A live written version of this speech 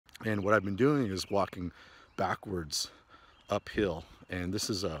And what I've been doing is walking backwards uphill, and this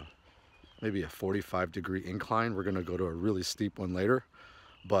is maybe a 45-degree incline. We're gonna go to a really steep one later,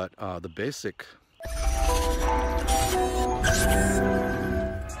 but the basic.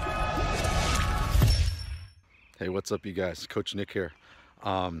 Hey, what's up, you guys? Coach Nick here.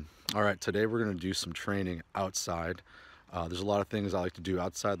 All right, today we're gonna do some training outside. There's a lot of things I like to do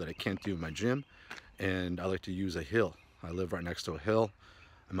outside that I can't do in my gym, and I like to use a hill. I live right next to a hill.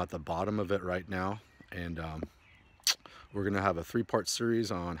 I'm at the bottom of it right now, and we're gonna have a 3-part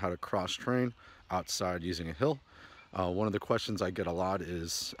series on how to cross train outside using a hill. One of the questions I get a lot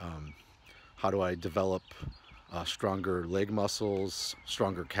is how do I develop stronger leg muscles,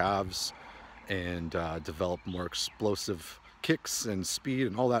 stronger calves, and develop more explosive kicks and speed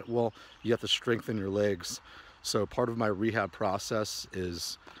and all that? Well, you have to strengthen your legs. So part of my rehab process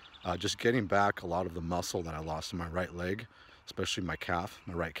is just getting back a lot of the muscle that I lost in my right leg, especially my calf,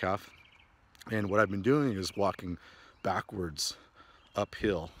 my right calf. And what I've been doing is walking backwards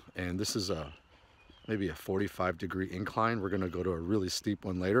uphill, and this is maybe a 45-degree incline. We're gonna go to a really steep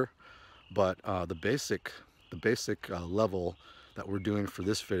one later, but the basic level that we're doing for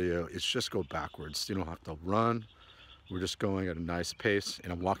this video is just go backwards. You don't have to run. We're just going at a nice pace,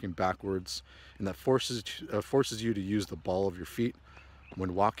 and I'm walking backwards, and that forces you to use the ball of your feet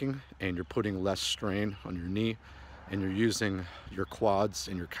when walking, and you're putting less strain on your knee, and you're using your quads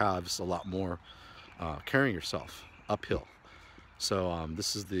and your calves a lot more, carrying yourself uphill. So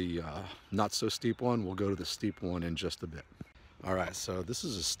this is the not so steep one. We'll go to the steep one in just a bit. All right, so this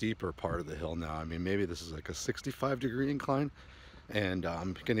is a steeper part of the hill now. I mean, maybe this is like a 65-degree incline, and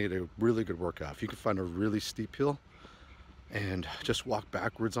I'm gonna get a really good workout. If you can find a really steep hill and just walk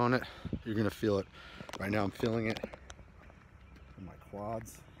backwards on it, you're gonna feel it. Right now I'm feeling it in my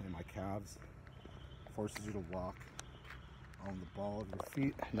quads and my calves. Forces you to walk on the ball of your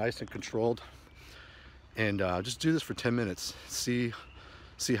feet, nice and controlled. And just do this for 10 minutes. See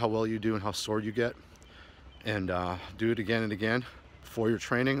how well you do and how sore you get. And do it again and again before your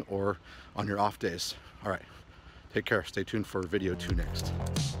training or on your off days. All right, take care. Stay tuned for video 2 next.